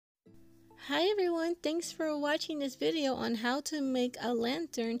Hi everyone, thanks for watching this video on how to make a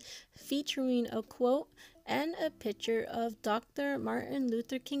lantern featuring a quote and a picture of Dr. Martin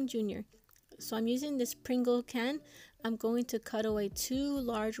Luther King Jr. So I'm using this Pringle can. I'm going to cut away 2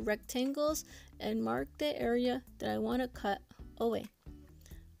 large rectangles and mark the area that I want to cut away.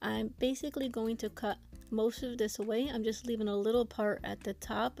 I'm basically going to cut most of this away. I'm just leaving a little part at the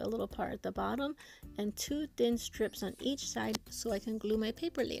top, a little part at the bottom, and 2 thin strips on each side so I can glue my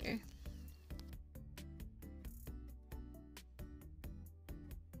paper later.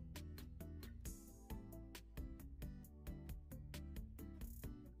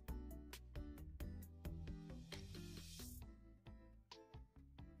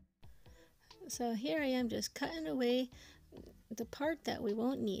 So here I am just cutting away the part that we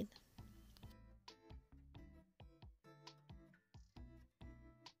won't need.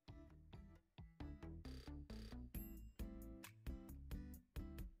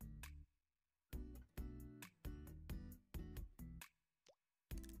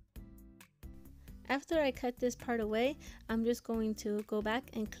 After I cut this part away, I'm just going to go back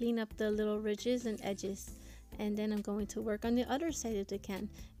and clean up the little ridges and edges. And then I'm going to work on the other side of the can,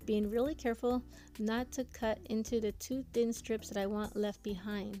 being really careful not to cut into the 2 thin strips that I want left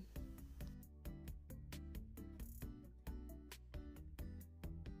behind.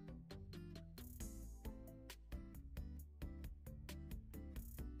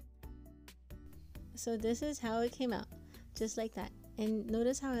 So this is how it came out, just like that. And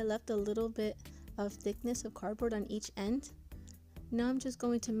notice how I left a little bit of thickness of cardboard on each end. Now I'm just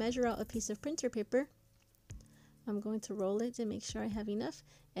going to measure out a piece of printer paper. I'm going to roll it to make sure I have enough,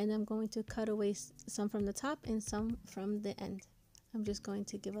 and I'm going to cut away some from the top and some from the end. I'm just going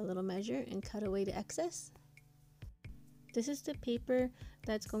to give a little measure and cut away the excess. This is the paper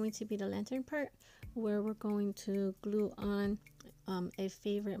that's going to be the lantern part, where we're going to glue on a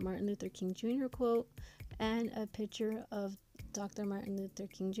favorite Martin Luther King Jr. quote and a picture of Dr. Martin Luther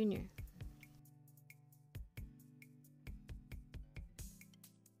King Jr.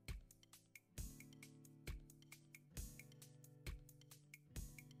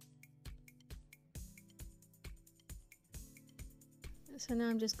 So now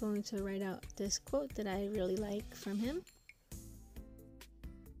I'm just going to write out this quote that I really like from him.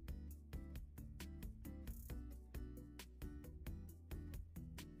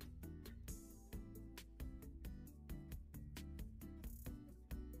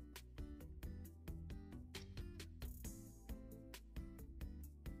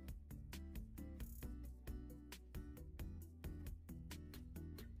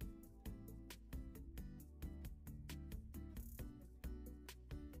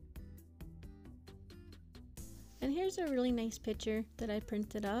 And here's a really nice picture that I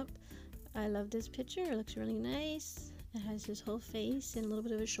printed up. I love this picture, it looks really nice. It has his whole face and a little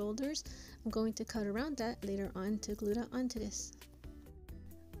bit of his shoulders. I'm going to cut around that later on to glue that onto this.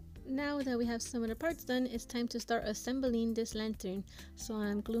 Now that we have some of the parts done, it's time to start assembling this lantern. So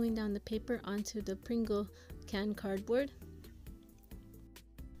I'm gluing down the paper onto the Pringle can cardboard.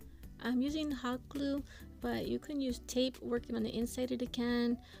 I'm using hot glue, but you can use tape working on the inside of the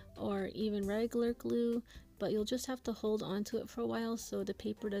can or even regular glue, but you'll just have to hold on to it for a while so the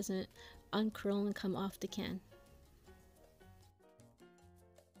paper doesn't uncurl and come off the can.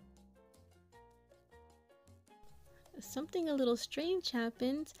 Something a little strange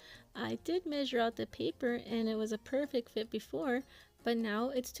happened. I did measure out the paper and it was a perfect fit before, but now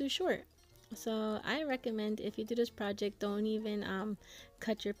it's too short. So I recommend if you do this project, don't even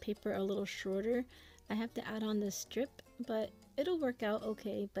cut your paper a little shorter. I have to add on the strip, but it'll work out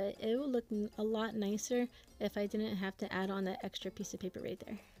okay, but it will look a lot nicer if I didn't have to add on that extra piece of paper right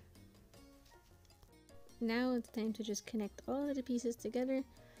there. Now it's time to just connect all of the pieces together.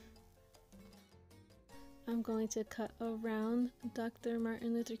 I'm going to cut around Dr.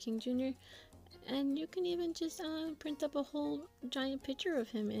 Martin Luther King Jr. And you can even just print up a whole giant picture of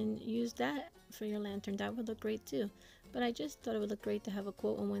him and use that for your lantern. That would look great too. But I just thought it would look great to have a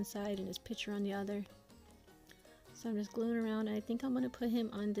quote on one side and his picture on the other. So I'm just gluing around, and I think I'm going to put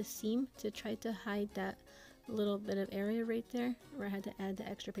him on the seam to try to hide that little bit of area right there where I had to add the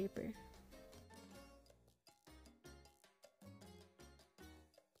extra paper.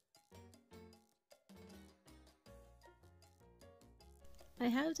 I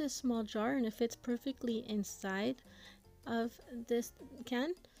have this small jar and it fits perfectly inside of this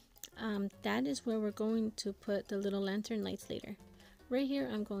can. That is where we're going to put the little lantern lights later. Right here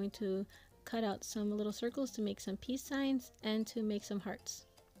I'm going to cut out some little circles to make some peace signs and to make some hearts.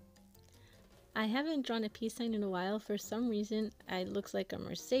 I haven't drawn a peace sign in a while. For some reason it looks like a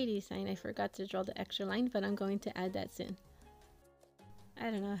Mercedes sign. I forgot to draw the extra line, but I'm going to add that soon. I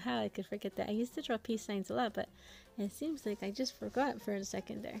don't know how I could forget that. I used to draw peace signs a lot, but it seems like I just forgot for a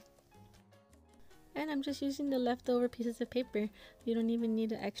second there. And I'm just using the leftover pieces of paper. You don't even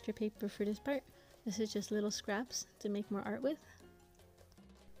need an extra paper for this part. This is just little scraps to make more art with.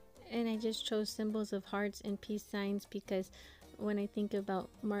 And I just chose symbols of hearts and peace signs because when I think about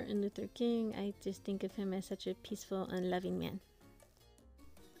Martin Luther King, I just think of him as such a peaceful and loving man.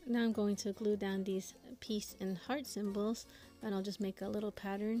 Now I'm going to glue down these peace and heart symbols, and I'll just make a little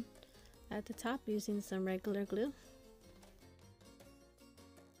pattern at the top using some regular glue.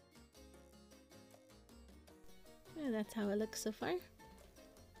 And that's how it looks so far.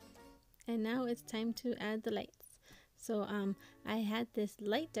 And now it's time to add the lights. So I had this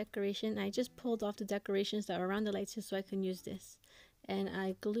light decoration. I just pulled off the decorations that were around the lights just so I can use this. And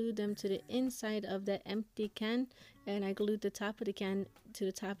I glued them to the inside of the empty can, and I glued the top of the can to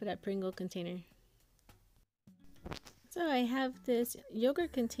the top of that Pringle container. So I have this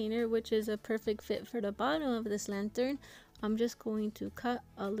yogurt container, which is a perfect fit for the bottom of this lantern. I'm just going to cut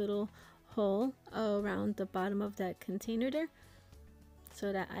a little hole around the bottom of that container there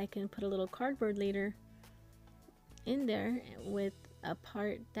so that I can put a little cardboard later in there with a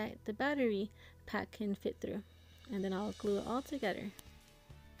part that the battery pack can fit through, and then I'll glue it all together.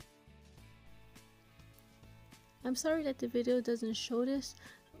 I'm sorry that the video doesn't show this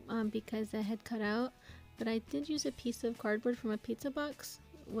because I had cut out, but I did use a piece of cardboard from a pizza box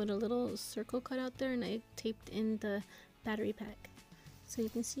with a little circle cut out there, and I taped in the battery pack. So you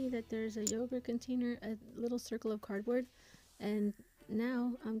can see that there's a yogurt container, a little circle of cardboard, and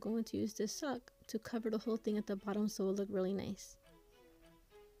now I'm going to use this sock to cover the whole thing at the bottom so it'll look really nice.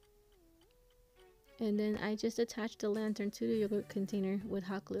 And then I just attached the lantern to the yogurt container with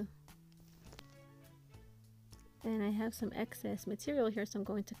hot glue. And I have some excess material here, so I'm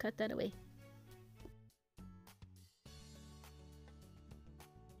going to cut that away.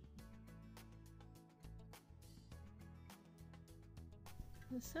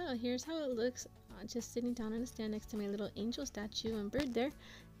 So here's how it looks just sitting down on a stand next to my little angel statue and bird there.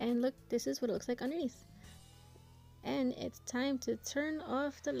 And look, this is what it looks like underneath. And it's time to turn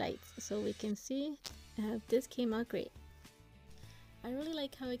off the lights so we can see if this came out great. I really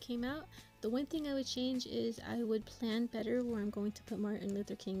like how it came out. The one thing I would change is I would plan better where I'm going to put Martin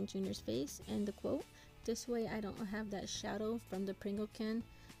Luther King Jr.'s face and the quote. This way I don't have that shadow from the Pringle can,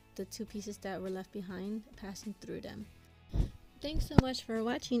 the two pieces that were left behind, passing through them. Thanks so much for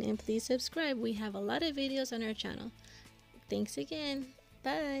watching, and please subscribe. We have a lot of videos on our channel. Thanks again.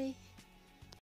 Bye.